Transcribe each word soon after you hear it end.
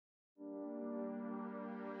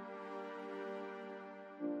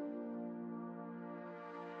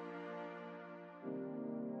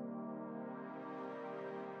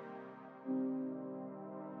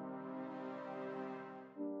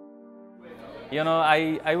You know,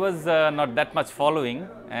 I was not that much following,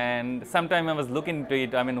 and sometime I was looking into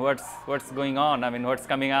it. I mean, what's going on? I mean, what's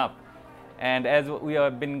coming up? And as we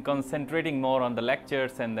have been concentrating more on the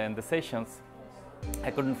lectures and then the sessions,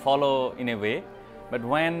 I couldn't follow in a way. But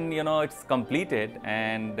when it's completed,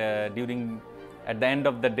 and at the end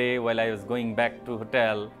of the day, while I was going back to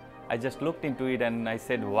hotel, I just looked into it and I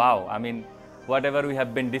said, wow, I mean, whatever we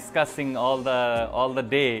have been discussing all the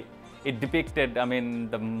day, it depicted, I mean,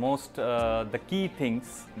 the key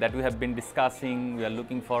things that we have been discussing. We are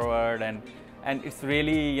looking forward, and it's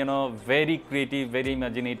really, very creative, very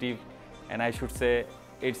imaginative, and I should say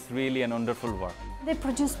it's really an wonderful work. They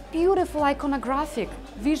produced beautiful iconographic,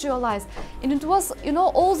 visualized, and it was,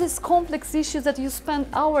 all these complex issues that you spend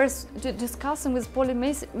hours discussing with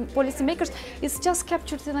policymakers, it's just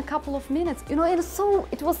captured in a couple of minutes. It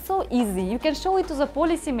was so easy. You can show it to the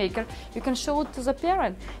policymaker, you can show it to the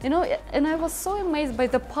parent, and I was so amazed by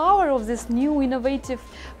the power of this new innovative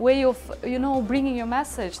way of, bringing your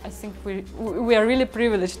message. I think we are really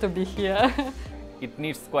privileged to be here. It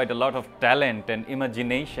needs quite a lot of talent and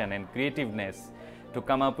imagination and creativeness to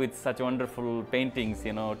come up with such wonderful paintings,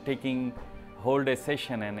 taking whole day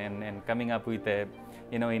session and coming up with a,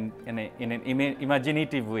 in an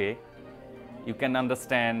imaginative way. You can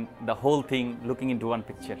understand the whole thing looking into one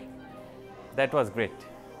picture. That was great.